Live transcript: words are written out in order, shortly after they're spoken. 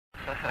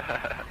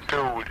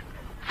Dude,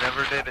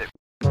 never did it.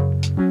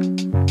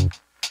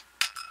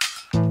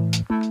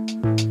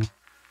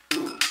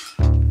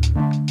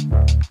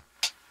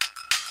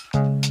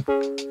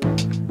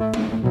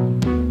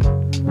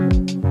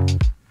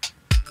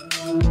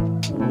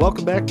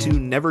 Welcome back to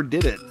Never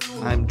Did It.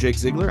 I'm Jake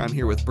Ziegler. I'm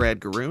here with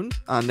Brad Garoon.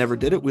 On Never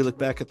Did It, we look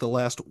back at the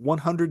last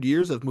 100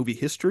 years of movie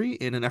history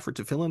in an effort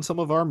to fill in some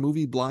of our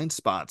movie blind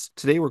spots.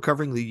 Today, we're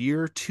covering the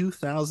year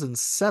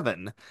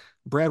 2007.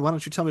 Brad, why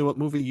don't you tell me what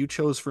movie you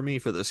chose for me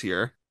for this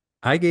year?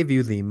 I gave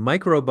you the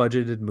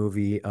micro-budgeted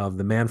movie of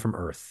The Man from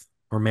Earth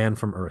or Man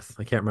from Earth.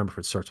 I can't remember if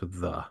it starts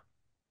with I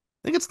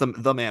think it's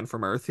the Man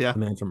from Earth, yeah. The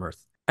Man from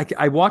Earth.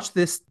 I watched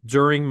this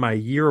during my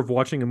year of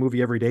watching a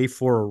movie every day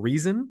for a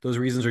reason. Those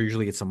reasons are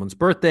usually it's someone's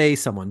birthday,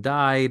 someone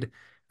died,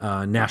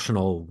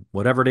 national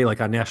whatever day,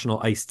 like on National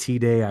Iced Tea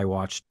Day, I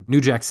watched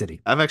New Jack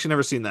City. I've actually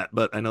never seen that,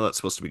 but I know that's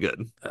supposed to be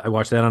good. I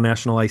watched that on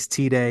National Iced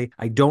Tea Day.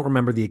 I don't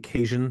remember the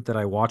occasion that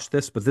I watched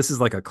this, but this is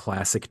like a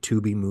classic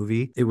Tubi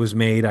movie. It was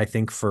made, I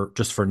think, for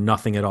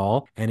nothing at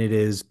all. And it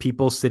is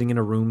people sitting in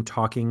a room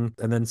talking,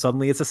 and then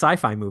suddenly it's a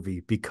sci-fi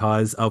movie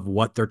because of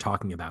what they're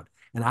talking about.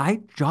 And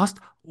I just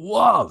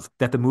love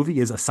that the movie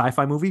is a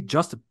sci-fi movie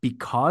just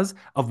because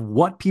of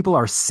what people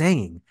are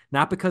saying,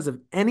 not because of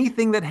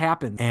anything that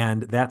happened.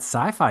 And that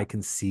sci-fi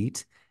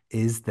conceit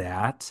is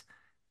that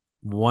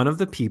one of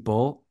the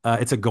people,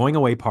 it's a going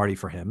away party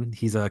for him.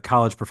 He's a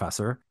college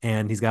professor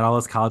and he's got all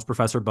his college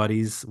professor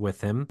buddies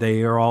with him.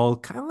 They are all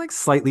kind of like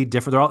slightly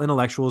different. They're all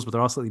intellectuals, but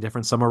they're all slightly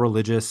different. Some are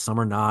religious, some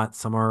are not,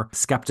 some are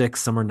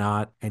skeptics, some are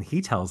not. And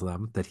he tells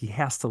them that he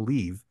has to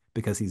leave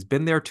because he's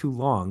been there too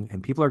long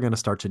and people are going to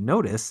start to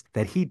notice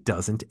that he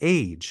doesn't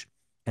age.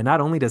 And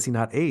not only does he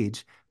not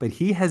age, but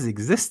he has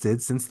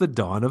existed since the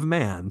dawn of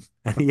man.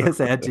 And he has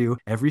had to,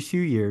 every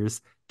few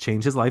years,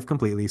 change his life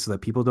completely so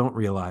that people don't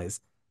realize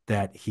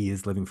that he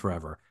is living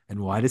forever. And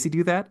why does he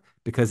do that?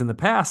 Because in the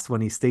past,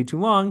 when he stayed too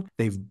long,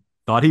 they've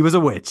thought he was a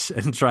witch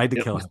and tried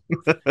to kill him.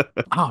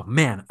 Oh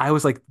man, I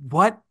was like,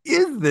 what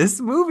is this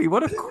movie?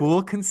 What a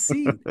cool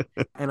conceit.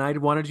 And I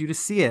wanted you to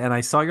see it. And I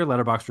saw your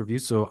Letterboxd review,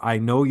 so I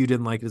know you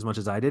didn't like it as much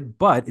as I did,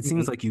 but it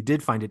seems like you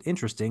did find it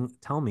interesting.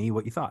 Tell me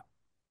what you thought.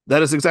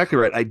 That is exactly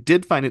right. I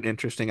did find it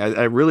interesting.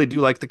 I really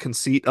do like the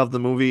conceit of the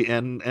movie,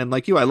 and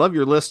like you, I love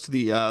your list,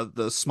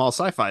 the small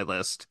sci-fi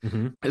list.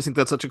 Mm-hmm. I just think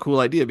that's such a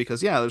cool idea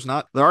because yeah,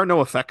 there are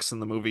no effects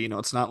in the movie.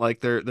 It's not like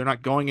they're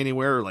not going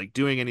anywhere or like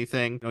doing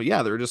anything.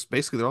 Yeah, they're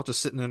all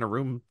just sitting in a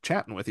room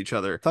chatting with each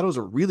other. I thought it was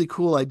a really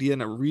cool idea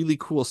and a really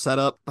cool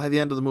setup. By the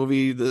end of the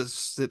movie,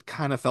 it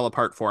kind of fell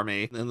apart for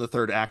me in the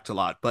third act a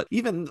lot. But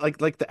even like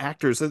the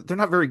actors, they're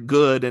not very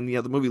good, and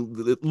the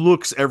movie it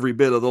looks every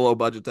bit of the low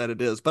budget that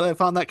it is. But I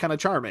found that kind of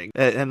charming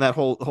and that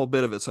whole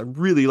bit of it. So I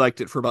really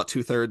liked it for about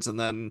 2/3, and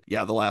then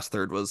yeah, the last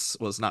third was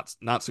not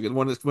so good.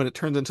 When it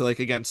turns into, like,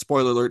 again,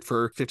 spoiler alert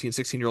for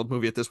 15-16-year-old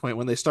movie at this point,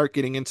 when they start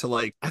getting into,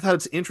 like, I thought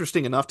it's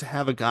interesting enough to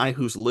have a guy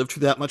who's lived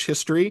through that much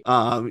history,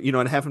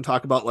 and have him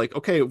talk about, like,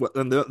 okay,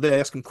 and they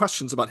ask him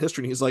questions about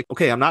history, and he's like,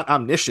 okay, I'm not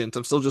omniscient,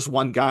 I'm still just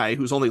one guy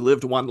who's only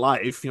lived one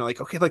life,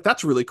 like, okay, like,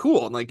 that's really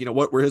cool, and, like,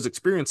 what were his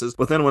experiences?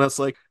 But then when it's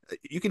like,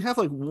 you can have,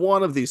 like,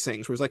 one of these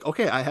things where it's like,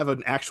 okay, I have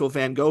an actual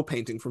Van Gogh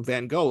painting from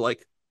Van Gogh,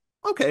 like,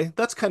 okay,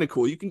 that's kind of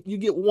cool. You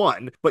get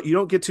one, but you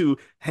don't get to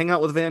hang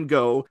out with Van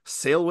Gogh,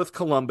 sail with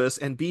Columbus,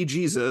 and be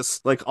Jesus,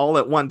 like, all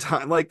at one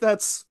time. Like,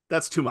 that's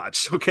too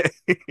much. Okay.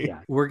 Yeah.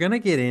 We're going to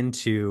get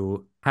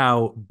into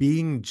how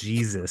being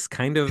Jesus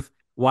kind of,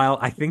 while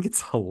I think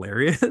it's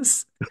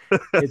hilarious,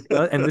 it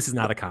does, and this is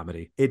not a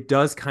comedy, it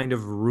does kind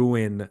of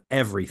ruin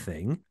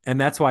everything. And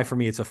that's why for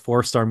me, it's a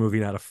 4-star movie,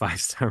 not a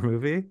 5-star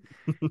movie.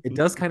 It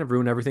does kind of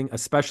ruin everything,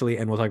 especially,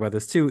 and we'll talk about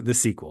this too, the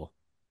sequel.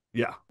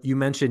 Yeah. You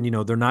mentioned,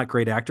 they're not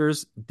great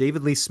actors.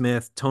 David Lee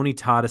Smith, Tony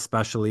Todd,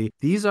 especially.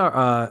 These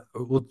are,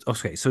 well,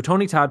 okay. So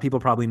Tony Todd,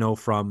 people probably know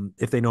from,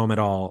 if they know him at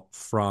all,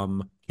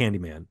 from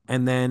Candyman.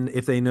 And then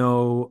if they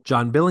know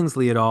John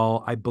Billingsley at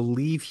all, I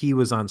believe he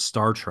was on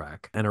Star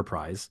Trek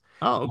Enterprise.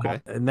 Oh,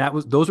 okay. And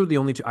those were the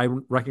only two. I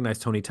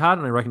recognized Tony Todd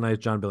and I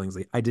recognized John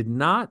Billingsley. I did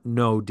not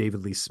know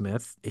David Lee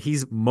Smith.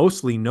 He's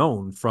mostly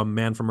known from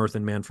Man from Earth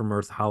and Man from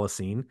Earth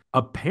Holocene.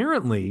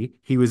 Apparently,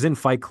 he was in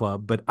Fight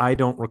Club, but I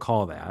don't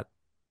recall that.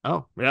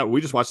 Oh, yeah,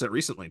 we just watched that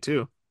recently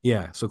too.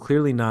 Yeah, so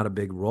clearly not a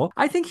big role.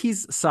 I think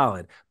he's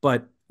solid,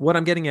 but what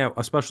I'm getting at,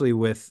 especially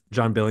with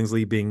John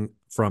Billingsley being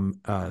from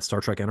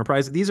Star Trek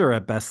Enterprise, these are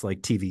at best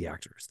like TV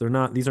actors.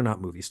 These are not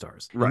movie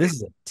stars. Right. And this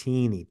is a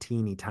teeny,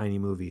 teeny, tiny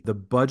movie. The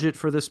budget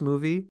for this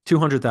movie,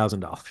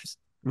 $200,000.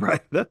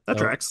 Right. That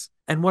tracks.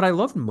 And what I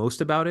loved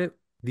most about it,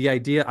 the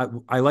idea,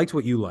 I liked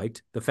what you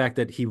liked, the fact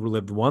that he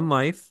lived one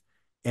life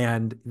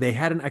and they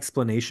had an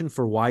explanation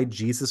for why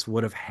Jesus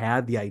would have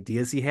had the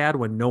ideas he had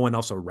when no one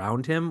else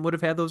around him would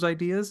have had those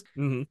ideas,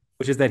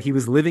 which is that he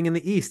was living in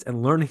the East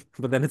and learning.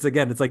 But then it's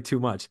like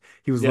too much.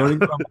 He was learning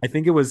from, I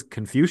think it was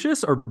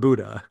Confucius or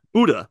Buddha.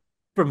 Buddha.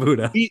 From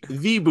Buddha.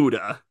 The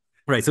Buddha.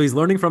 Right. So he's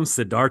learning from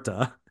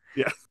Siddhartha.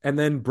 Yeah. And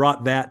then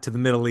brought that to the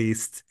Middle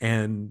East.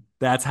 And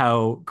that's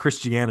how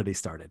Christianity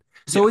started.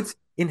 So it's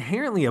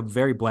inherently a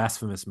very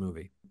blasphemous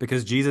movie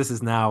because Jesus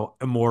is now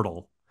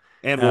immortal.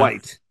 And uh,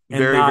 white. and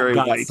Very, not very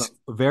God's white. son.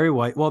 Very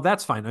white. Well,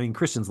 that's fine. I mean,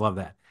 Christians love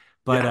that.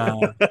 But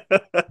Yeah.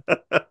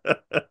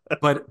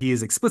 but he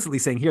is explicitly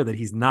saying here that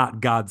he's not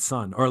God's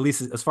son, or at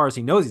least as far as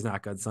he knows, he's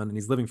not God's son, and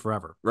he's living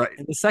forever. Right.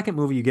 In the second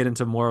movie, you get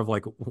into more of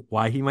like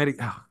why he might.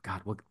 Oh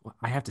God, well,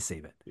 I have to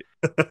save it.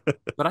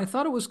 But I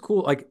thought it was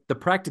cool, like the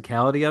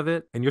practicality of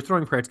it. And you're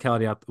throwing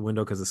practicality out the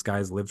window because this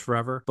guy's lived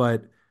forever.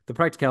 But the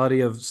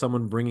practicality of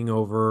someone bringing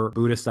over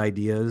Buddhist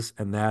ideas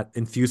and that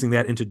infusing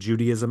that into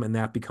Judaism and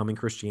that becoming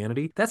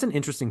Christianity, that's an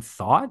interesting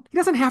thought. He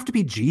doesn't have to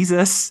be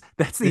Jesus.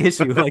 That's the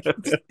issue. Like,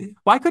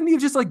 why couldn't he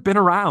have just like been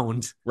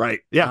around?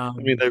 Right. Yeah. I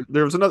mean, Um,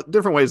 there was another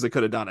different ways they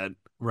could have done it.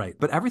 right.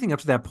 But everything up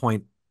to that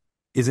point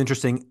is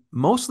interesting,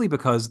 mostly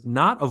because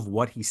not of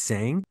what he's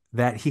saying,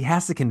 that he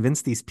has to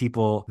convince these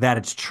people that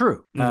it's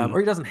true, Hmm. or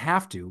he doesn't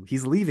have to.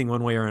 He's leaving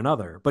one way or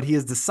another, but he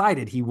has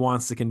decided he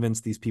wants to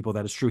convince these people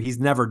that it's true. He's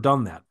never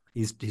done that.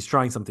 He's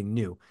trying something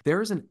new.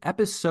 There is an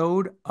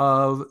episode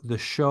of the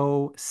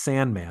show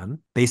Sandman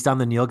based on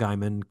the Neil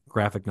Gaiman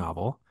graphic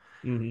novel,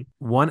 Hmm.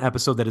 one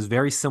episode that is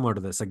very similar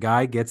to this. A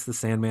guy gets the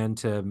Sandman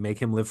to make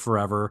him live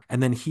forever,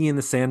 and then he and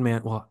the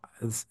Sandman, well,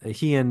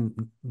 he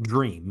and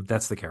Dream,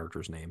 that's the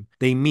character's name.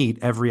 They meet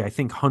every, I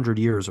think, 100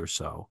 years or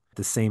so at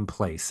the same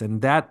place, and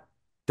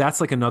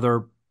that's like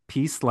another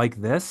piece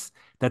like this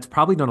that's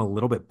probably done a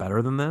little bit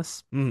better than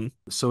this. Hmm.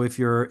 So if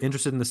you're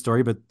interested in the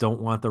story but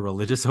don't want the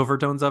religious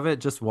overtones of it,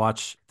 just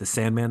watch the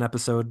Sandman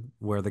episode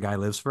where the guy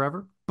lives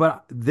forever.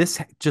 But this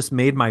just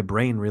made my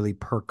brain really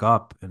perk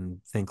up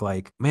and think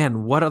like,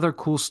 man, what other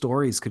cool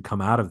stories could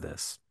come out of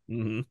this?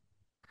 Hmm.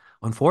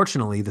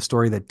 Unfortunately, the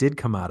story that did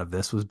come out of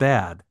this was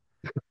bad.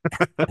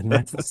 And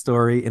that's the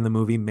story in the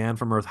movie Man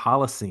from Earth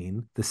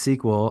Holocene, the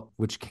sequel,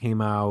 which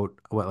came out,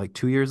 what, like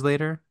 2 years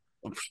later?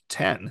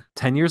 10.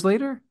 10 years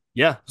later?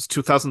 Yeah. It's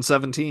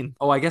 2017.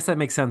 Oh, I guess that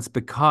makes sense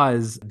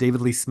because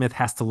David Lee Smith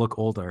has to look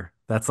older.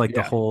 That's like the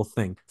Yeah. whole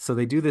thing. So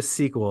they do this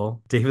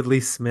sequel. David Lee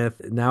Smith,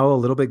 now a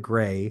little bit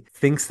gray,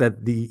 thinks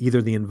that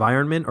either the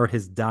environment or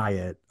his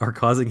diet are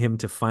causing him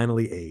to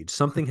finally age.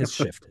 Something has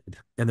shifted.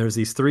 And there's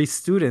these three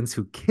students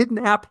who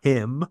kidnap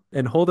him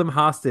and hold him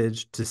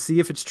hostage to see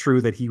if it's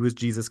true that he was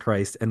Jesus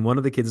Christ. And one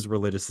of the kids is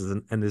religious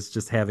and is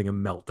just having a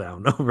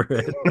meltdown over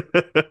it.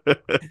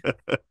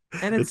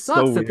 And it It's so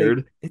sucks that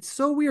weird. it's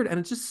so weird. And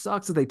it just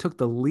sucks that they took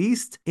the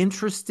least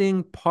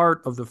interesting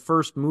part of the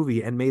first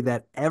movie and made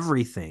that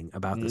everything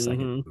about the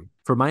second Hmm. movie.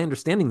 From my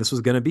understanding, this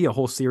was going to be a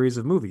whole series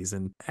of movies.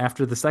 And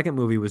after the second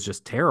movie was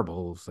just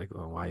terrible, it was like,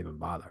 well, why even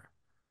bother?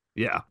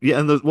 Yeah, yeah,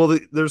 and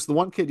there's the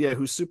one kid, yeah,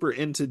 who's super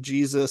into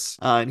Jesus,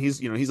 and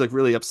he's like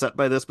really upset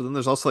by this. But then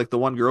there's also like the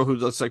one girl who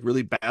just like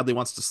really badly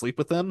wants to sleep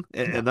with him,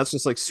 Yeah. and that's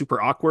just like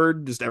super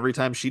awkward. Just every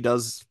time she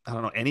does, I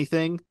don't know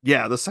anything.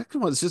 Yeah, the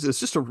second one is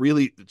just a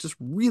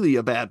really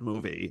a bad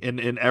movie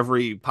in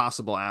every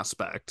possible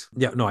aspect.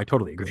 Yeah, no, I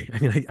totally agree. I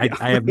mean, Yeah.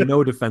 I have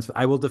no defense.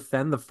 I will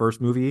defend the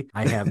first movie.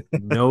 I have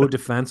no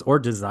defense or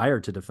desire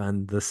to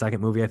defend the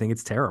second movie. I think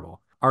it's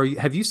terrible.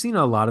 Have you seen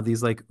a lot of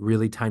these like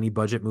really tiny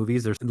budget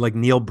movies? There's like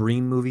Neil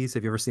Breen movies.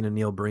 Have you ever seen a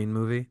Neil Breen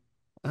movie?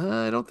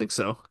 I don't think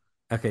so.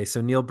 Okay,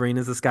 so Neil Breen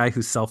is this guy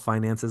who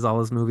self-finances all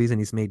his movies and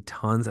he's made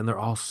tons and they're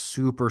all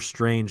super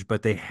strange,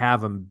 but they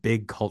have a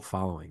big cult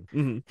following.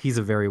 Hmm. He's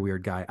a very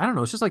weird guy. I don't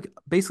know. It's just like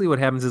basically what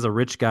happens is a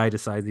rich guy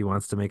decides he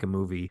wants to make a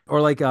movie.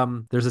 Or like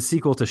there's a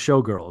sequel to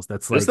Showgirls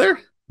that's Is like there?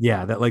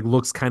 yeah, that like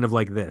looks kind of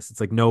like this. It's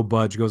like no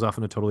budge, goes off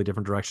in a totally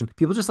different direction.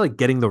 People just like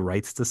getting the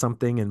rights to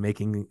something and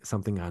making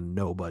something on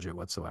no budget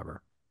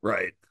whatsoever.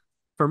 Right.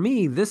 For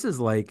me, this is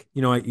like,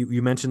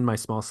 you mentioned my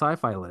small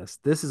sci-fi list.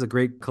 This is a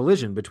great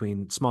collision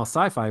between small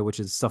sci-fi, which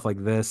is stuff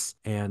like this,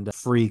 and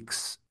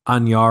Freaks,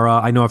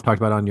 Anyara. I know I've talked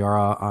about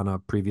Anyara on a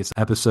previous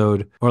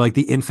episode. Or like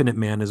The Infinite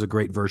Man is a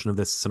great version of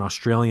this. It's an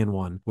Australian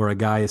one where a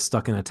guy is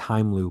stuck in a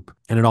time loop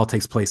and it all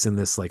takes place in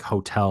this like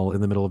hotel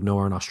in the middle of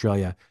nowhere in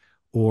Australia.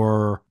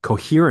 Or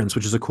Coherence,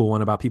 which is a cool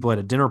one about people at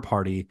a dinner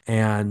party.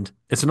 And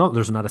there's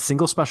not a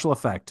single special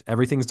effect.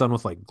 Everything's done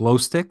with like glow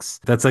sticks.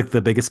 That's like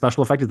the biggest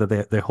special effect is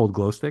that they hold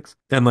glow sticks.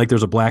 And like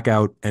there's a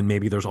blackout and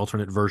maybe there's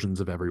alternate versions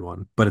of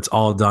everyone, but it's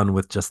all done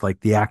with just like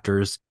the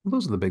actors.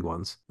 Those are the big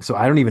ones. So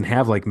I don't even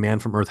have like Man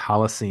from Earth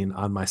Holocene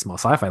on my small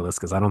sci-fi list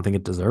because I don't think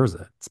it deserves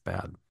it. It's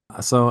bad.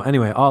 So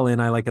anyway, all in,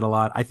 I like it a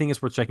lot. I think it's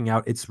worth checking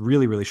out. It's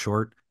really, really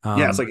short.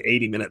 Yeah, it's like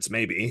 80 minutes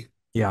maybe.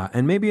 Yeah,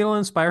 and maybe it'll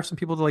inspire some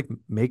people to like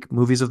make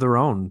movies of their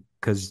own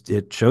because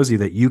it shows you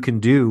that you can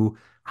do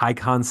high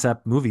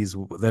concept movies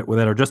that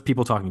are just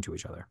people talking to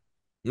each other.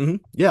 Hmm.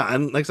 Yeah,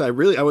 and like I said,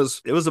 I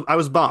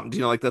was bummed,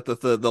 like that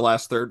the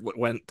last third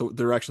went the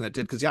direction that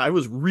did, because yeah, I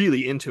was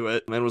really into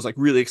it and was like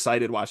really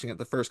excited watching it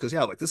the first, because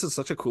yeah, like this is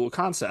such a cool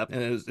concept,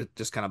 and it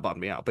just kind of bummed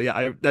me out. But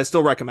yeah, I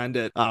still recommend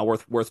it.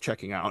 Worth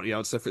checking out.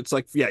 It's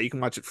like yeah, you can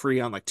watch it free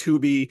on like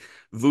Tubi,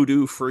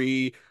 Vudu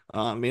free.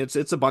 I mean,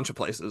 it's a bunch of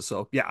places,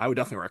 so yeah, I would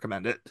definitely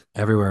recommend it.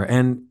 Everywhere.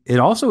 And it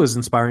also is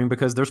inspiring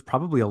because there's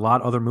probably a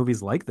lot other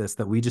movies like this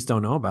that we just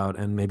don't know about,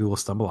 and maybe we'll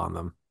stumble on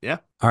them. Yeah.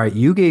 All right,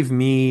 you gave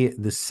me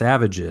The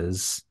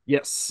Savages.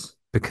 Yes.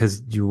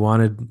 Because you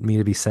wanted me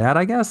to be sad,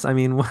 I guess. I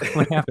mean,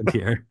 what happened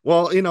here?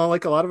 Well,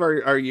 like a lot of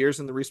our years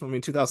in the recent movie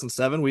in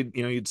 2007,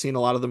 you'd seen a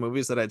lot of the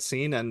movies that I'd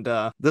seen, and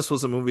this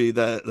was a movie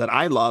that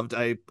I loved.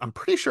 I'm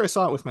pretty sure I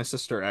saw it with my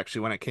sister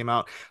actually when it came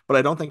out, but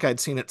I don't think I'd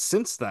seen it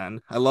since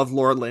then. I love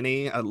Laura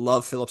Linney. I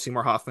love Philip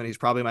Seymour Hoffman. He's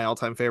probably my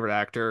all-time favorite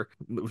actor.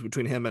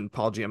 Between him and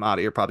Paul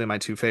Giamatti are probably my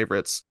two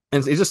favorites.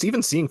 And it's just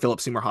even seeing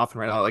Philip Seymour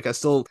Hoffman right now, like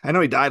I know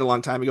he died a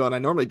long time ago, and I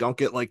normally don't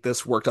get like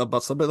this worked up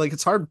about stuff, but like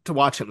it's hard to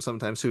watch him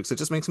sometimes too, because it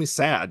just makes me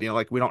sad.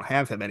 Like we don't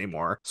have him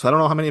anymore. So I don't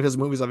know how many of his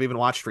movies I've even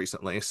watched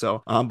recently.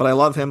 So, but I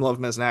love him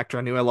as an actor.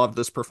 I knew I loved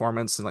this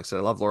performance, and like I said,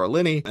 I love Laura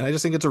Linney, and I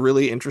just think it's a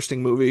really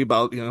interesting movie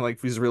about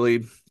like these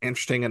really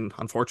interesting and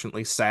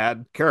unfortunately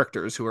sad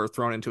characters who are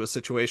thrown into a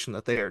situation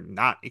that they are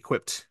not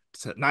equipped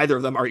neither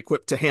of them are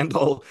equipped to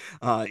handle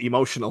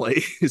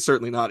emotionally.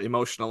 Certainly not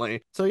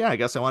emotionally. So yeah, I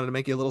guess I wanted to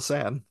make you a little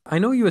sad. I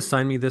know you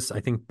assigned me this, I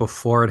think,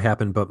 before it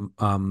happened, but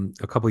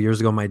a couple years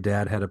ago, my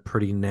dad had a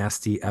pretty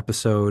nasty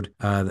episode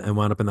and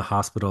wound up in the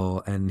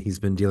hospital, and he's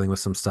been dealing with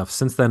some stuff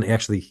since then. I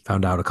actually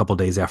found out a couple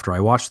days after I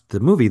watched the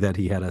movie that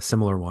he had a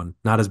similar one,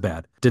 not as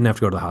bad. Didn't have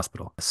to go to the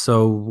hospital.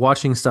 So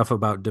watching stuff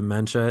about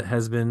dementia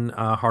has been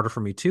harder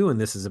for me too.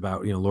 And this is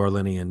about Laura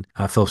Linney and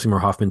Philip Seymour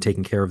Hoffman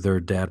taking care of their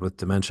dad with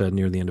dementia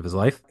near the end of his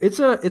life. It's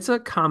a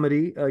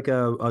comedy, like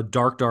a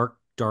dark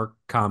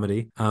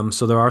comedy.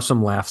 So there are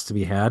some laughs to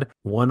be had.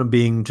 One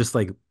being just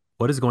like,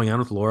 what is going on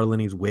with Laura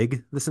Linney's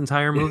wig this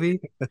entire movie?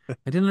 I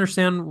didn't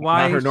understand Not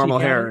why her she normal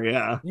had hair. it.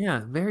 Yeah.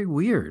 Yeah, very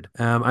weird.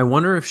 I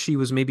wonder if she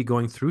was maybe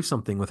going through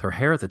something with her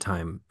hair at the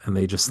time, and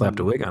they just slapped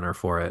a Mm, wig on her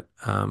for it.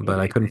 But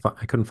I maybe.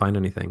 couldn't find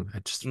anything. I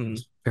just it Mm.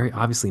 was very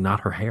obviously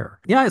not her hair.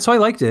 Yeah, so I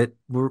liked it.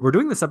 We're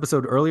doing this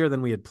episode earlier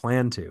than we had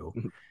planned to,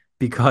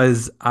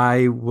 because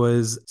I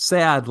was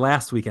sad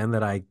last weekend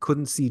that I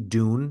couldn't see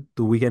Dune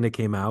the weekend it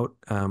came out.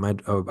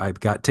 I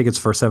got tickets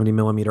for 70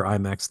 millimeter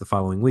IMAX the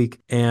following week,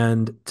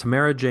 and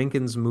Tamara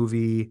Jenkins'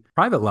 movie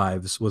Private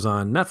Lives was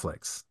on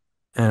Netflix.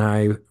 And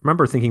I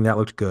remember thinking that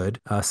looked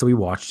good. So we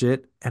watched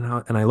it, and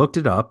I looked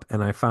it up,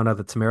 and I found out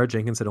that Tamara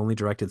Jenkins had only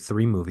directed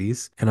 3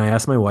 movies. And I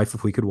asked my wife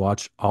if we could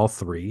watch all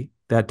three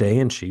that day,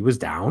 and she was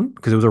down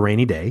because it was a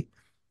rainy day.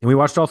 And we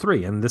watched all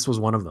three, and this was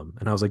one of them.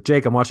 And I was like,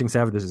 Jake, I'm watching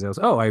Savages. He goes,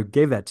 oh, I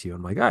gave that to you.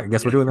 I'm like, all right, I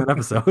guess we're Yeah. doing that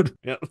episode.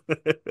 Yeah.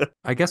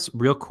 I guess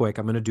real quick,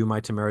 I'm going to do my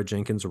Tamara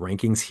Jenkins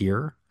rankings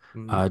here,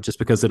 Mm. just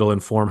because it'll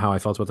inform how I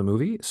felt about the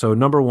movie. So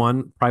number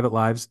one, Private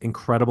Lives,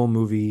 incredible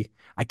movie.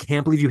 I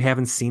can't believe you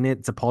haven't seen it.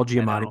 It's a Paul I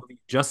Giamatti know. movie. You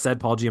just said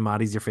Paul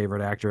Giamatti's your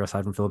favorite actor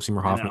aside from Philip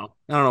Seymour I Hoffman. know.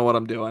 I don't know what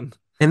I'm doing.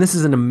 And this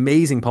is an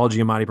amazing Paul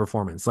Giamatti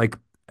performance. Like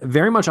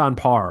very much on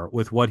par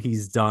with what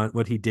he's done,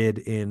 what he did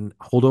in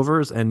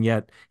Holdovers, and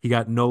yet he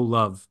got no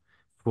love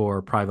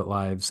for Private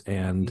Lives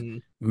and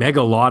Mm.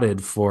 mega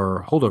lauded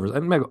for Holdovers.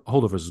 And mega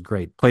Holdovers is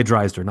great,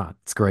 plagiarized or not,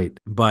 it's great.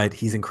 But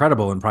he's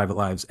incredible in Private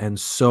Lives, and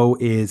so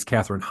is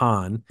Catherine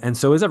Hahn, and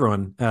so is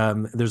everyone.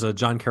 There's a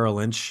John Carroll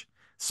Lynch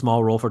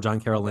small role for John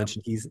Carroll Yep. Lynch,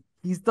 and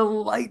he's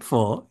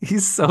delightful.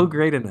 He's so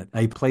great in it.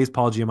 He plays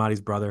Paul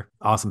Giamatti's brother.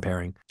 Awesome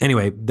pairing.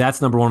 Anyway,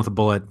 that's number one with a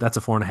bullet. That's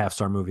a 4.5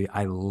 star movie.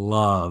 I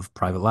love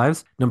Private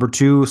Lives. Number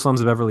two,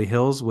 Slums of Beverly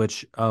Hills,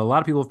 which a lot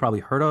of people have probably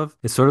heard of.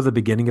 It's sort of the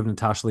beginning of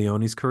Natasha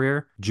Lyonne's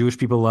career. Jewish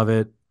people love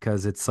it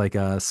because it's like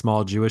a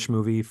small Jewish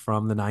movie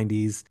from the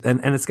 90s.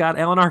 And it's got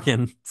Alan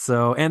Arkin,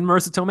 so, and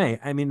Marissa Tomei.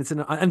 I mean,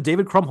 and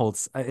David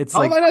Krumholtz. It's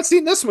How have like, I not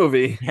seen this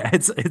movie? yeah,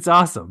 it's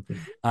awesome.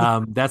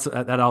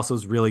 That also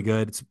is really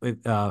good.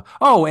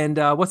 And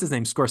what's his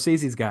name?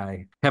 Scorsese's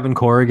guy, Kevin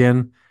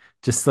Corrigan,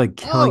 just like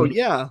Oh killing it.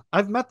 yeah,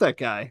 I've met that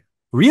guy.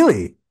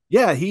 Really?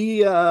 Yeah,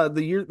 he the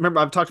year remember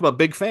I've talked about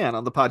Big Fan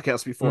on the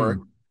podcast before.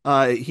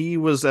 Mm, He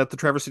was at the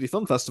Traverse City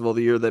Film Festival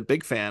the year that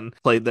Big Fan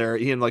played there.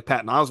 He and like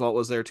Patton Oswalt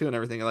was there too and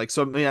everything. Like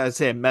so yeah, I'd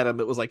say I met him.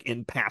 It was like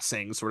in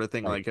passing sort of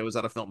thing, right. like it was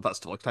at a film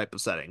festival type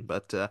of setting.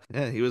 But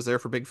yeah, he was there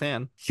for Big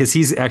Fan. Because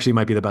he's actually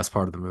might be the best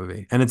part of the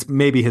movie, and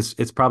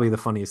it's probably the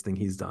funniest thing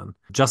he's done.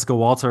 Jessica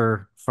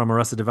Walter from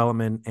Arrested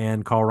Development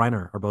and Carl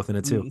Reiner are both in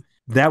it too. Mm.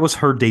 That was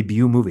her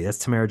debut movie. That's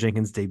Tamara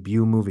Jenkins'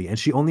 debut movie, and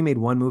she only made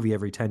one movie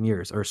every 10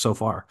 years or so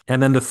far.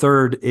 And then the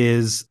third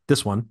is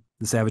this one,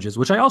 The Savages,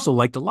 which I also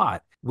liked a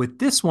lot. With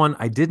this one,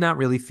 I did not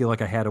really feel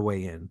like I had a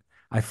way in.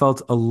 I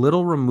felt a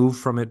little removed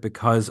from it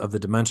because of the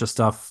dementia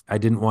stuff. I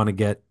didn't want to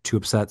get too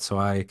upset, so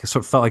I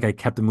sort of felt like I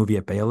kept the movie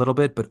at bay a little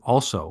bit. But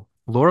also,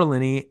 Laura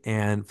Linney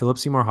and Philip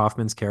Seymour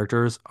Hoffman's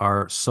characters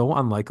are so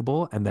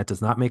unlikable, and that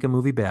does not make a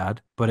movie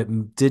bad, but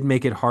it did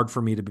make it hard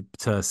for me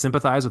to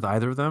sympathize with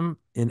either of them.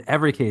 In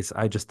every case,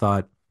 I just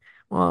thought,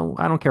 well,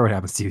 I don't care what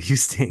happens to you. You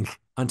stink.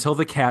 Until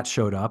the cat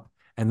showed up,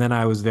 and then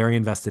I was very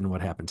invested in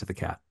what happened to the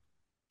cat.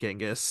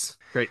 Genghis.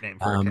 Great name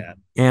for a cat.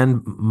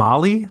 And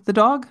Molly, the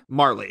dog?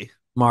 Marley.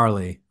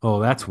 Marley. Oh,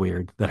 that's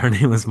weird that her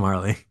name was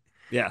Marley.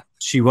 Yeah.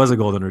 She was a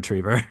golden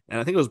retriever. And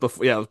I think it was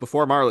before it was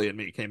before Marley and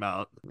Me came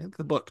out. I think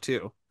the book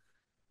too.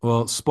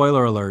 Well,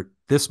 spoiler alert,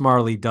 this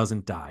Marley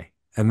doesn't die.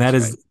 And that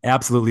That's right. is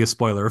absolutely a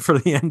spoiler for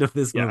the end of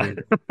this Yeah.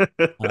 movie.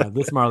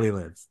 This Marley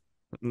lives.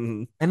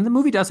 Mhm. And the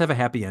movie does have a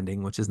happy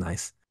ending, which is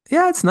nice.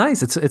 Yeah, it's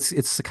nice.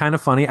 It's kind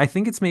of funny. I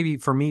think it's maybe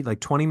for me like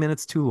 20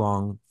 minutes too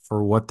long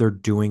for what they're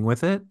doing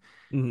with it.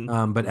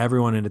 Hmm. But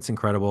everyone in it's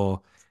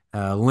incredible.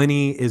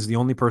 Linney is the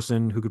only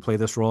person who could play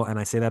this role, and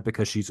I say that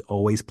because she's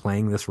always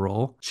playing this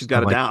role. She's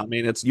got it down. I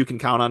mean, it's You Can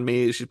Count on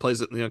Me. She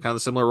plays it, kind of a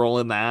similar role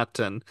in that,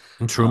 and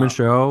and Truman uh,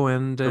 Show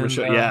Truman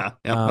Show. Yeah,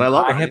 yeah. But I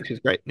love her. I think she's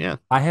great. Yeah.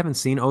 I haven't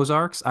seen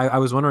Ozarks. I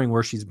was wondering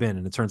where she's been,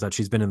 and it turns out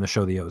she's been in the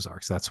show The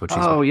Ozarks. That's what she's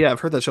been. Oh yeah, I've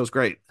heard that show's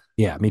great.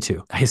 Yeah, me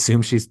too. I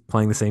assume she's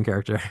playing the same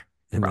character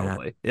in that.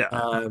 Probably.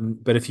 Yeah.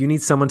 But if you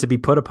need someone to be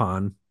put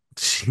upon,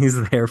 she's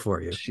there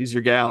for you. She's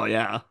your gal.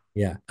 Yeah.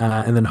 Yeah.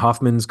 And then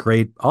Hoffman's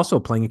great, also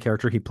playing a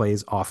character he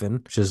plays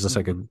often, which is just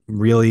like a Mhm.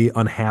 really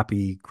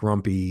unhappy,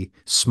 grumpy,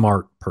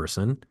 smart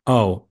person.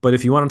 Oh, but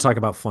if you want to talk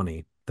about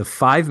funny, the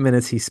 5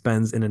 minutes he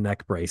spends in a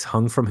neck brace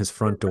hung from his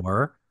front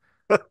door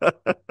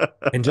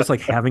and just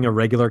like having a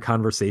regular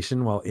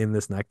conversation while in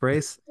this neck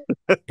brace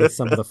is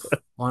some of the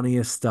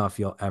funniest stuff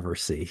you'll ever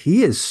see.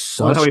 He is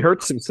Well, how such. he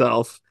hurts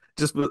himself.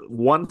 Just with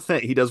one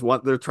thing. He does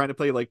one. They're trying to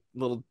play like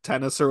little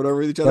tennis or whatever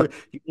with each other. Yep.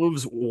 He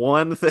moves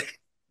one thing.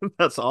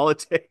 That's all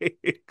it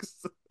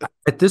takes.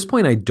 At this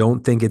point, I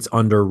don't think it's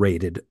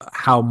underrated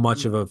how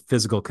much of a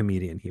physical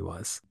comedian he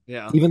was.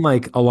 Yeah. Even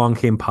like Along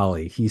Came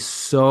Polly, he's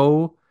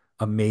so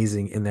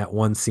amazing in that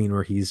one scene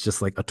where he's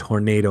just like a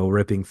tornado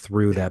ripping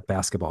through that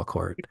basketball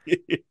court.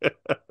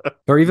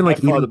 Or even By like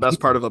far eating the best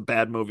pizza. part of a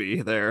bad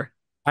movie there.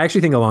 I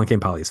actually think Along Came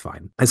Polly is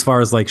fine. As far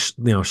as like,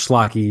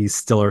 schlocky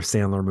Stiller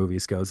Sandler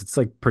movies goes, it's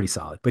like pretty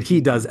solid. But he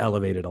does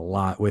elevate it a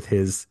lot with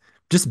his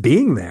just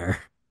being there.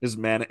 His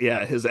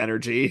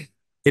energy.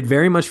 It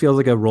very much feels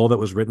like a role that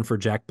was written for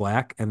Jack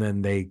Black and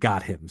then they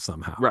got him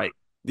somehow. Right.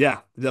 Yeah,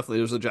 definitely.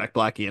 There's a Jack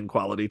Blackian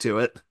quality to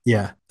it.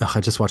 Yeah. Ugh,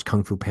 I just watched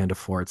Kung Fu Panda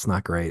 4. It's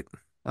not great.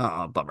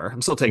 Oh, bummer.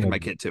 I'm still taking my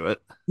kid to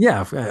it.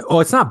 Yeah. Oh,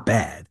 it's not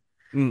bad.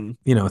 Mm,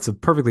 It's a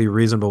perfectly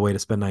reasonable way to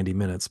spend 90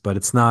 minutes, but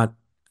it's not.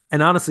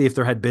 And honestly, if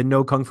there had been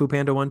no Kung Fu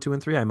Panda 1, 2,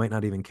 and 3, I might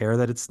not even care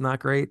that it's not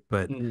great.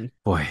 But mm.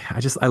 boy,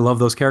 I love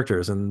those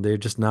characters and they're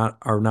just not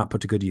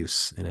put to good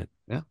use in it.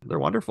 Yeah, they're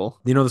wonderful.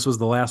 This was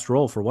the last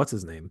role for what's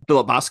his name?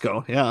 Philip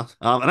Bosco, yeah,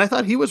 and I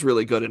thought he was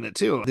really good in it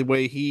too. The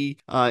way he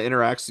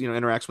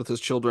interacts with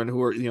his children,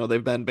 who are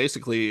they've been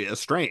basically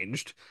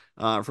estranged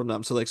from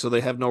them, so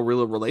they have no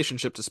real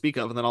relationship to speak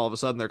of, and then all of a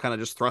sudden they're kind of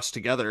just thrust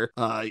together.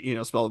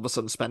 So all of a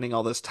sudden spending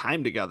all this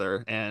time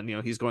together, and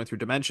he's going through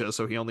dementia,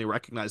 so he only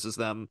recognizes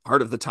them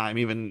part of the time,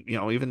 even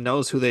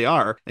knows who they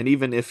are, and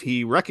even if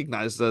he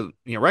recognizes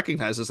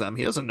them,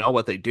 he doesn't know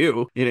what they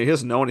do. He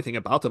doesn't know anything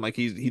about them. Like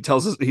he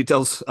tells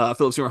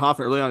Philip Seymour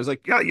Hoffman early on, he's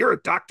like, "Yeah, you're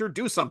a doctor,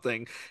 do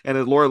something." And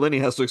then Laura Linney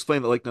has to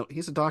explain that, like, no,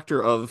 he's a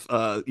doctor of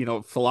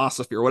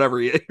philosophy or whatever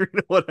he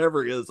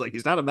is. Like,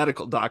 he's not a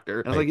medical doctor.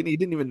 And I was Right. like, he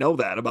didn't even know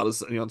that about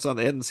his son.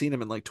 They hadn't seen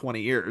him in like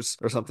 20 years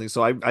or something.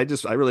 So I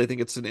really think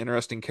it's an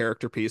interesting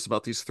character piece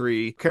about these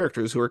three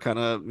characters who are kind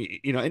of,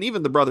 and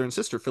even the brother and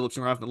sister, Philip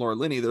Seymour Hoffman and Laura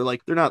Linney,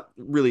 they're not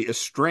really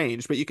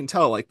estranged, but you can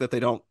tell like that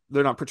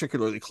they're not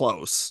particularly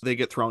close. They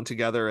get thrown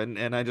together,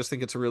 and I just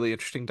think it's a really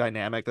interesting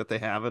dynamic that they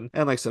have. And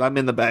like I said, I'm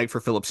in the bag for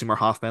Philip Seymour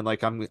Hoffman.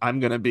 Like I'm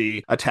gonna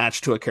be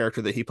attached to a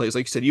character that he plays.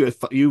 Like you said,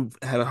 you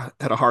had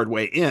a hard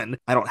way in.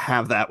 I don't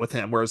have that with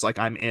him. Whereas like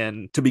I'm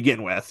in to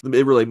begin with.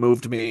 It really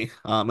moved me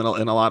in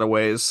a lot of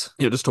ways.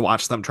 Just to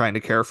watch them trying to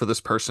care for this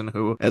person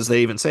who, as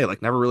they even say,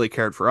 like never really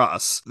cared for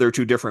us. There are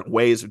two different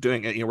ways of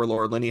doing it. Where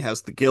Laura Linney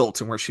has the guilt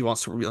and where she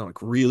wants to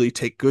like really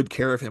take good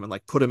care of him and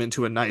like put him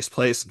into a nice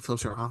place. And Philip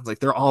Seymour Hoffman's like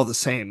they're all the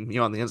same.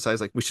 On the inside,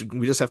 it's like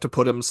we just have to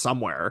put him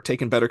somewhere,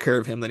 taking better care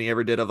of him than he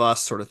ever did of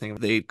us, sort of thing.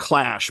 They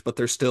clash, but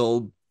they're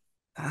still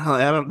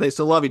they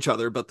still love each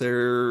other, but they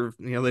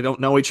don't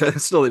know each other.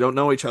 Still, they don't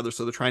know each other,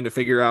 so they're trying to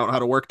figure out how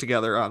to work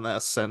together on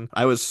this. And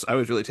I was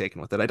really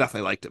taken with it. I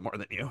definitely liked it more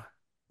than you.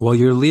 Well,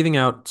 you're leaving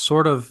out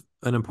sort of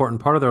an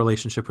important part of their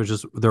relationship, which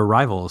is they're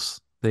rivals.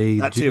 They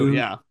That too, do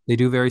yeah. they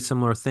do very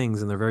similar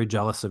things and they're very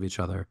jealous of each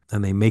other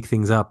and they make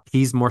things up.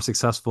 He's more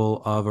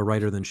successful of a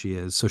writer than she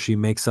is, so she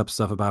makes up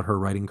stuff about her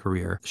writing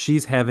career.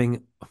 She's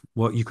having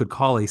what you could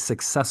call a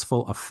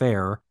successful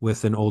affair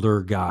with an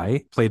older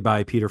guy played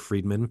by Peter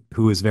Friedman,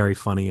 who is very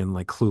funny and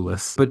like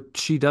clueless. But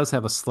she does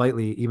have a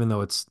slightly, even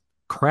though it's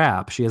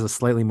crap, she has a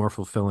slightly more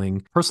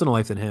fulfilling personal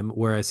life than him,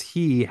 whereas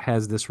he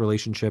has this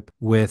relationship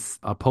with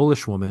a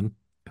Polish woman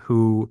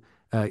who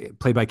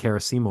played by Kara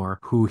Seymour,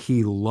 who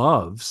he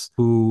loves,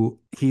 who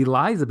he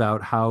lies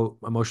about how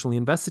emotionally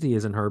invested he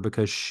is in her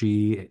because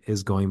she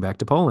is going back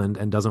to Poland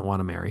and doesn't want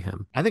to marry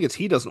him. I think it's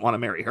he doesn't want to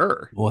marry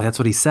her. Well, that's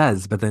what he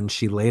says, but then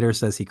she later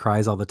says he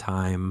cries all the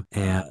time,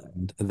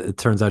 and it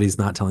turns out he's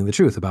not telling the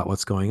truth about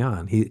what's going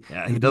on. He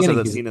Yeah, in he the does have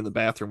beginning, that scene in the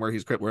bathroom where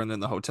we're in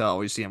the hotel.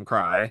 We see him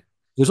cry.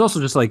 there's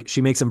also just like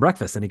she makes him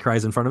breakfast and he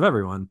cries in front of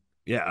everyone.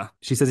 Yeah,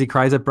 She says he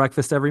cries at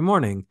breakfast every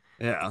morning.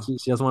 yeah,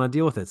 She doesn't want to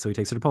deal with it, so he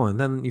takes her to Poland.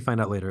 Then you find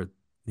out later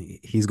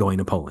he's going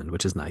to Poland,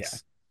 which is yeah.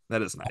 nice.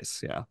 That is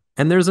nice. Yeah.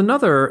 And there's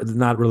another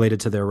not related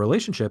to their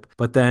relationship,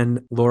 but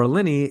then Laura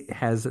Linney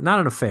has not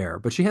an affair,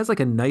 but she has like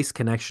a nice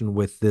connection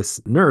with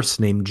this nurse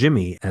named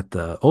Jimmy at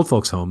the old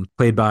folks home,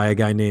 played by a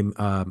guy named,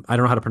 I don't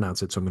know how to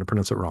pronounce it, so I'm going to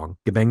pronounce it wrong.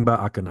 Gebengba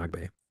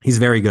Akanagbe. He's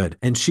very good.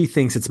 And she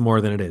thinks it's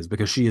more than it is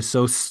because she is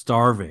so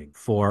starving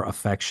for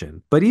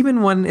affection. But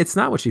even when it's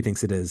not what she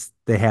thinks it is,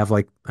 they have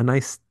like a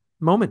nice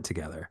moment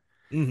together.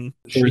 He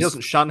There's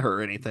doesn't shun her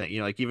or anything,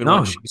 like even when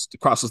no, she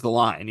crosses the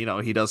line,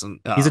 he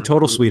doesn't. he's a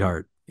total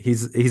sweetheart.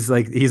 He's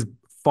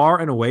far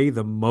and away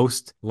the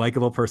most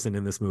likable person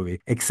in this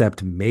movie,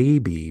 except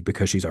maybe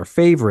because she's our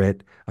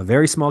favorite, a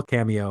very small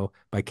cameo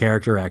by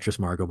character actress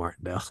Margot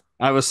Martindale.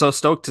 I was so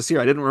stoked to see her.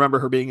 I didn't remember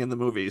her being in the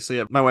movie. So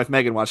yeah, my wife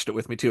Megan watched it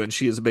with me too, and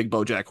she is a big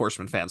BoJack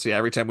Horseman fan. So yeah,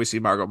 every time we see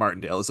Margot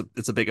Martindale,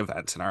 it's a big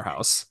event in our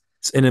house.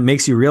 And it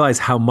makes you realize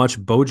how much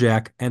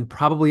BoJack and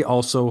probably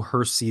also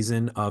her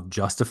season of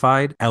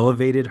Justified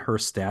elevated her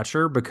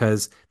stature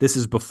because this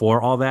is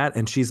before all that,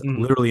 and she's Mhm.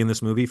 literally in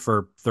this movie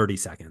for 30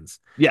 seconds.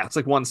 Yeah, it's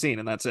like one scene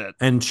and that's it.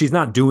 And she's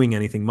not doing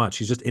anything much.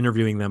 She's just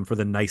interviewing them for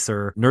the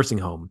nicer nursing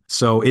home.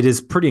 So it is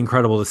pretty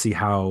incredible to see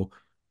how,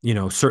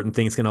 certain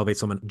things can elevate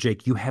someone.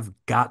 Jake, you have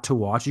got to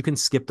watch. You can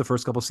skip the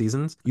first couple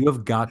seasons. You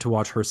have got to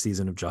watch her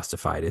season of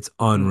Justified. It's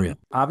unreal. Mhm.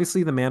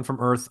 Obviously, The Man from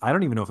Earth, I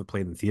don't even know if it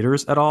played in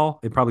theaters at all.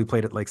 It probably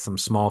played at like some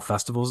small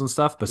festivals and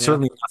stuff, but Yeah.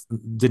 certainly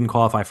didn't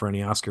qualify for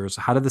any Oscars.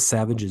 How did The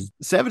Savages?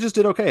 Savages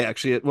did okay,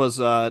 actually. It was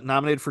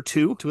nominated for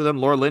two of them.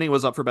 Laura Linney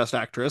was up for Best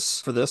Actress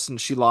for this,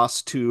 and she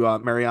lost to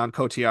Marion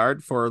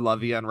Cotillard for La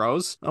Vie en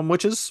Rose,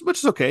 which is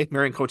okay.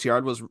 Marion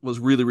Cotillard was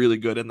really really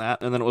good in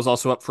that, and then it was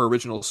also up for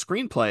Original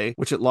Screenplay,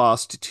 which it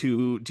lost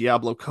to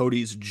Diablo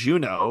Cody's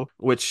Juno,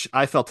 which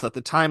I felt at the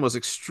time was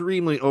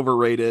extremely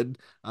overrated.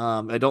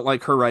 I don't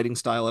like her writing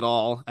style at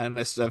all, and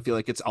I feel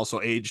like it's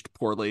also aged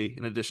poorly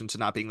in addition to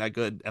not being that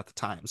good at the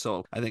time.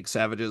 So I think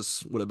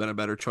Savages would have been a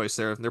better choice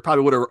there. There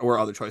probably would have were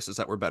other choices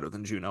that were better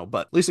than Juno,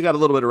 but at least it got a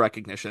little bit of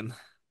recognition.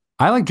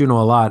 I like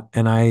Juno a lot,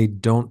 and I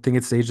don't think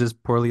it's staged as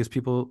poorly as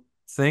people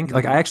think.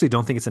 Like, Mm. I actually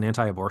don't think it's an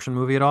anti-abortion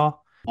movie at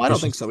all. Well, I don't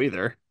It's think so just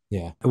either.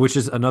 Yeah, which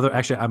is another.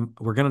 Actually,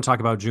 we're going to talk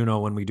about Juno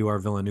when we do our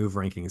Villeneuve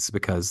rankings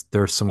because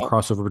there's some Oh,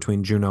 crossover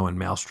between Juno and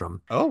Maelstrom,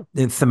 oh,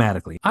 and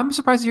thematically. I'm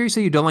surprised to hear you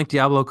say you don't like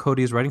Diablo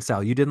Cody's writing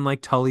style. You didn't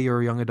like Tully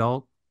or Young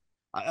Adult,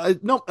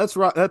 no, that's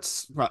right.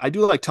 That's right. I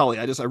do like Tully.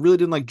 I really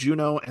didn't like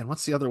Juno. And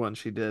what's the other one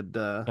she did?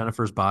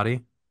 Jennifer's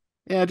Body.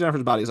 Yeah,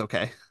 Jennifer's Body is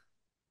okay.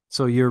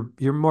 So you're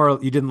more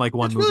you didn't like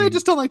one It's really I movie.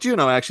 just don't like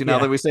Juno. Actually,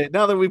 Yeah,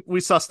 now that we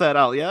sussed that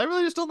out, yeah, I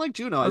really just don't like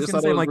Juno. I I was just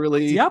gonna thought say it I'm was like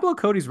really Diablo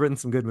Cody's written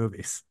some good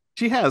movies.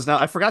 she has. Now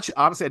I forgot she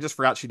honestly I just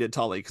forgot she did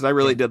Tully because I Yeah,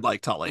 really did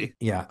like Tully.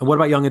 yeah. And what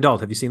about Young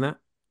Adult? Have you seen that?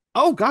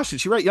 Oh gosh, did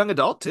she write Young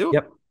Adult too?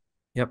 Yep,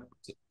 yep.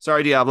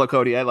 Sorry, Diablo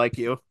Cody, I like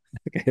you.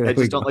 Okay, I there we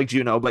just don't go. like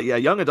Juno, but yeah,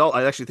 Young Adult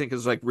I actually think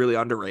is like really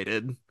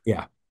underrated.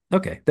 Yeah.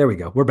 Okay, there we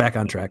go. We're back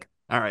on track.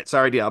 All right,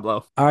 sorry,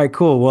 Diablo. All right,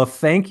 cool. Well,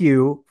 thank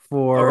you Are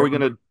for we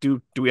gonna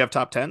do we have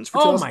top tens for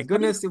Oh my 2007?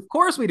 goodness. Of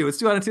course we do. It's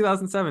due out in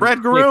 2007. Brad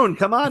Jake, Garoon,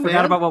 come I on, forgot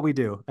man. about what we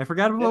do. I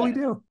forgot about what we Yeah.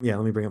 do. Yeah,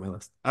 let me bring up my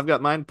list. I've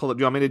got mine pulled up.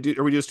 Do you want me to do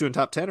are we just doing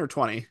top 10 or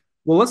 20?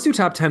 Well, let's do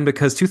top 10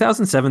 because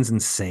 2007's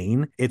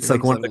insane. It's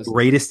like one of 2007 the is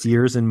greatest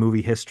years in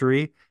movie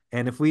history.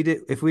 And if we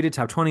did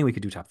top 20, we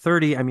could do top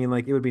 30. I mean,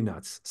 like it would be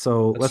nuts.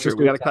 So That's let's true. just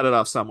We do got it. to cut it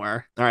off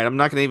somewhere. All right, I'm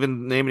not going to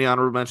even name any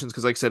honorable mentions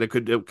because, like I said, it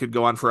could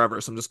go on forever.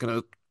 So I'm just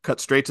going to cut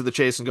straight to the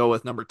chase and go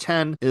with number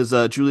 10 is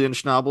Julian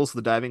Schnabel's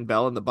The Diving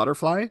Bell and the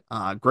Butterfly.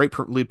 Great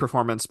lead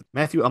performance.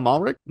 Matthew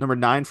Amalric. Number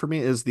 9 for me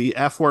is the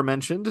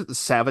aforementioned The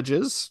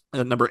Savages.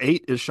 Number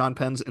 8 is Sean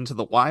Penn's Into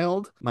the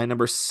Wild. My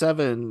number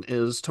 7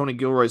 is Tony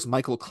Gilroy's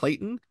Michael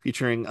Clayton,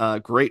 featuring a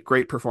great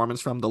performance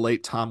from the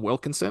late Tom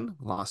Wilkinson.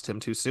 Lost him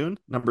too soon.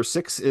 Number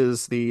 6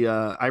 is the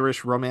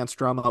Irish romance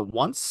drama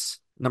Once.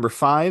 Number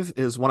 5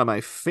 is one of my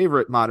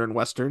favorite modern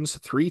westerns,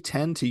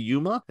 3:10 to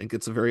Yuma. I think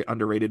it's a very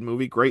underrated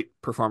movie. Great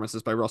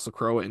performances by Russell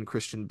Crowe and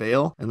Christian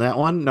Bale in that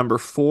one. Number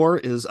 4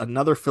 is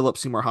another Philip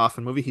Seymour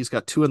Hoffman movie. He's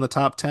got two in the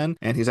top 10,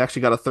 and he's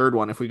actually got a third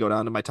one if we go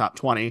down to my top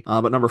 20.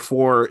 But number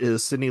 4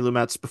 is Sidney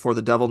Lumet's Before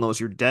the Devil Knows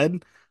You're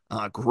Dead.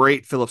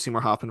 Great Philip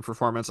Seymour Hoffman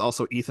performance.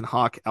 Also Ethan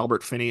Hawke,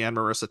 Albert Finney, and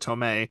Marissa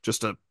Tomei.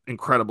 Just an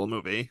incredible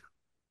movie.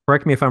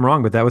 Correct me if I'm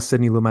wrong, but that was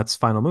Sidney Lumet's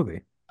final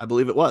movie. I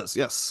believe it was.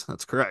 Yes,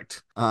 that's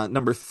correct.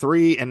 Number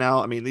 3, and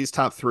now I mean these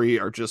top 3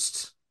 are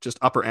just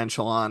upper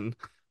echelon,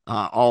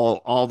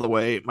 all the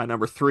way. My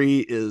number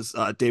 3 is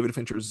David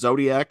Fincher's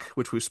Zodiac,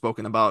 which we've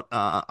spoken about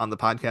on the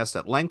podcast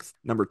at length.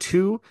 Number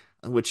 2,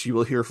 which you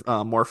will hear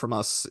more from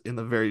us in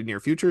the very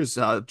near future, is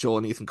Joel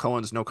and Ethan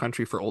Coen's No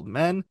Country for Old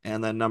Men,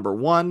 and then number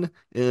 1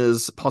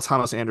 is Paul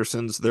Thomas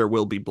Anderson's There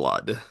Will Be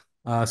Blood.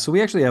 So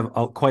we actually have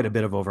quite a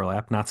bit of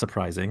overlap, not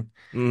surprising.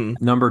 Mm,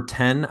 Number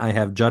 10, I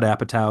have Judd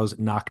Apatow's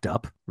Knocked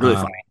Up. really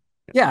funny.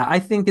 Yeah, I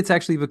think it's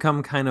actually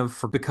become kind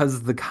of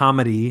because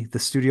the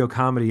studio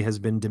comedy has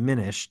been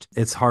diminished.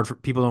 It's hard for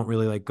people don't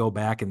really like go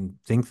back and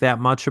think that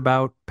much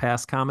about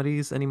past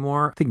comedies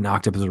anymore. I think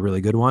Knocked Up is a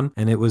really good one,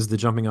 and it was the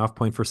jumping off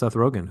point for Seth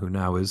Rogen, who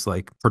now is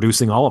like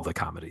producing all of the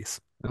comedies.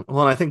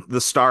 Well, and I think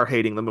the star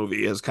hating the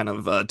movie has kind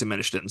of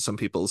diminished it in some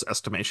people's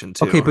estimation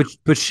Okay, too.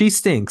 but she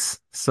stinks,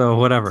 so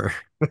whatever.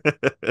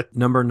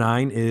 Number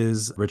 9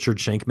 is Richard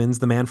Shankman's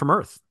The Man from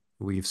Earth.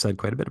 We've said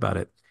quite a bit about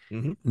it.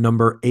 Hmm.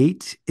 Number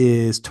 8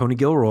 is Tony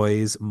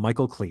Gilroy's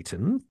Michael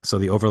Clayton. So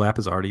the overlap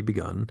has already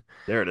begun.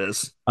 There it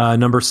is.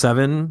 Number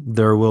 7,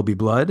 There Will Be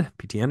Blood,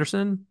 P.T.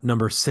 Anderson.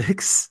 Number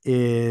 6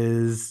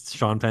 is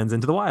Sean Penn's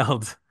Into the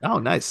Wild. Oh,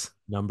 nice.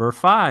 Number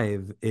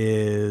 5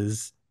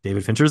 is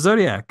David Fincher's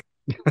Zodiac.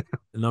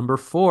 Number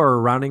 4,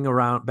 rounding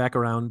around back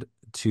around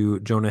to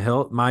Jonah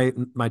Hill. My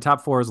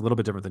top 4 is a little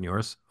bit different than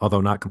yours,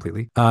 although not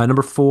completely.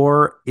 Number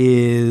 4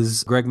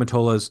 is Greg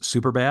Mottola's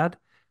Superbad,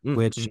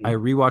 which I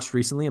Mm-hmm. rewatched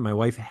recently and my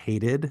wife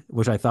hated,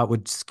 which I thought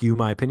would skew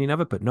my opinion of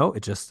it, but no,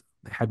 it just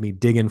had me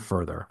dig in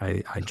further.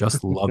 I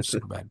just love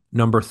Superbad.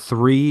 Number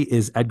 3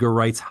 is Edgar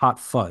Wright's Hot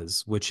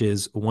Fuzz, which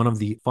is one of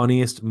the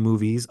funniest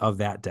movies of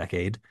that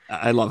decade.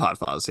 I love Hot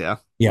Fuzz. Yeah.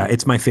 Yeah,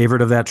 it's my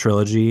favorite of that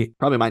trilogy.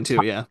 Probably mine too.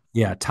 Yeah.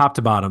 Yeah, top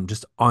to bottom,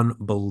 just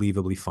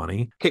unbelievably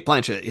funny. Kate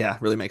Blanchett. Yeah.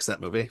 Really makes that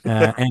movie.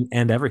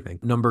 And everything.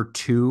 Number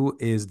 2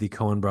 is the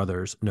Coen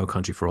Brothers' No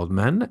Country for Old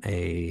Men.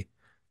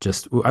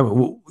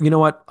 You know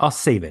what? I'll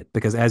save it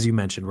because, as you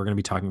mentioned, we're going to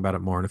be talking about it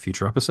more in a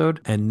future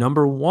episode. And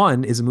number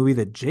 1 is a movie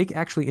that Jake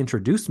actually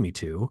introduced me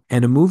to,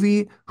 and a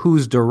movie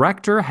whose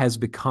director has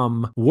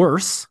become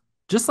worse,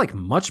 just like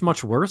much,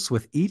 much worse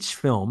with each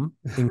film,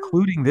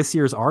 including this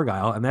year's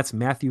Argyle, and that's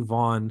Matthew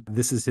Vaughn.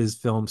 This is his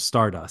film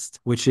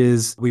Stardust, which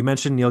is, we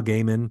mentioned Neil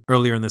Gaiman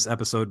earlier in this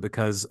episode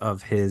because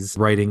of his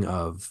writing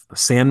of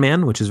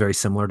Sandman, which is very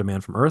similar to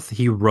Man from Earth.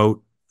 He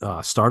wrote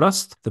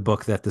Stardust, the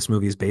book that this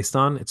movie is based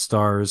on. It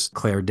stars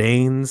Claire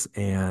Danes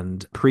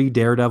and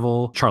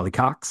pre-Daredevil Charlie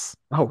Cox.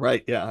 Oh,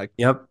 right. Yeah.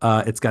 Yep.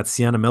 It's got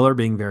Sienna Miller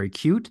being very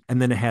cute. And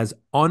then it has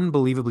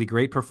unbelievably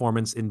great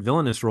performance in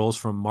villainous roles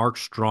from Mark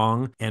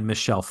Strong and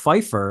Michelle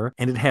Pfeiffer.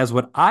 And it has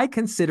what I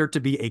consider to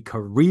be a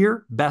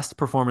career best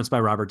performance by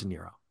Robert De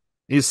Niro.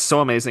 He's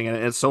so amazing and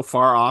it's so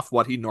far off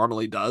what he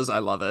normally does. I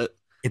love it.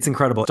 It's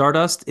incredible.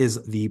 Stardust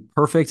is the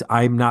perfect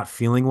I'm not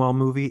feeling well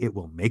movie. It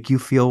will make you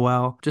feel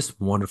well. Just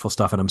wonderful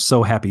stuff. And I'm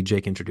so happy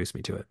Jake introduced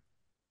me to it.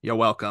 You're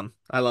welcome.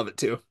 I love it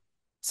too.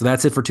 So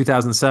that's it for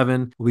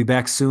 2007. We'll be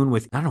back soon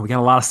with, I don't know, we got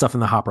a lot of stuff in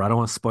the hopper. I don't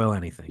want to spoil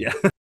anything. Yeah.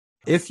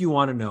 If you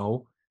want to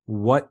know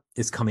what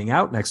is coming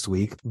out next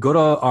week, go to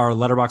our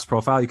Letterboxd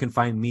profile. You can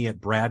find me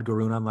at Brad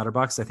Garoon on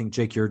Letterboxd. I think,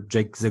 Jake, you're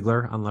Jake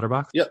Ziegler on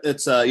Letterboxd. Yep.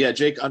 It's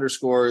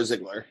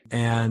Jake_Ziegler.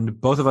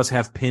 And both of us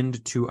have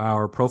pinned to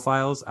our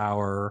profiles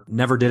our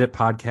Never Did It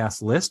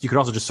podcast list. You could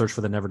also just search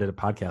for the Never Did It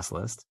podcast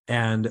list.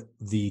 And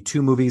the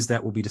 2 movies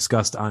that will be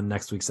discussed on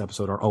next week's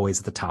episode are always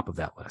at the top of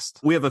that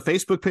list. We have a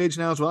Facebook page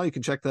now as well. You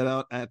can check that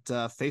out at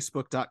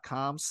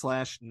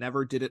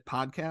facebook.com/Never Did It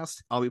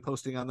podcast. I'll be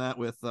posting on that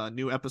with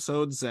new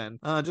episodes and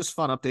just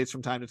fun updates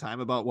from time to time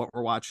about what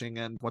we're watching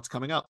and what's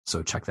coming up.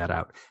 So check that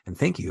out. And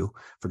thank you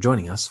for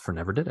joining us for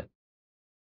Never Did It.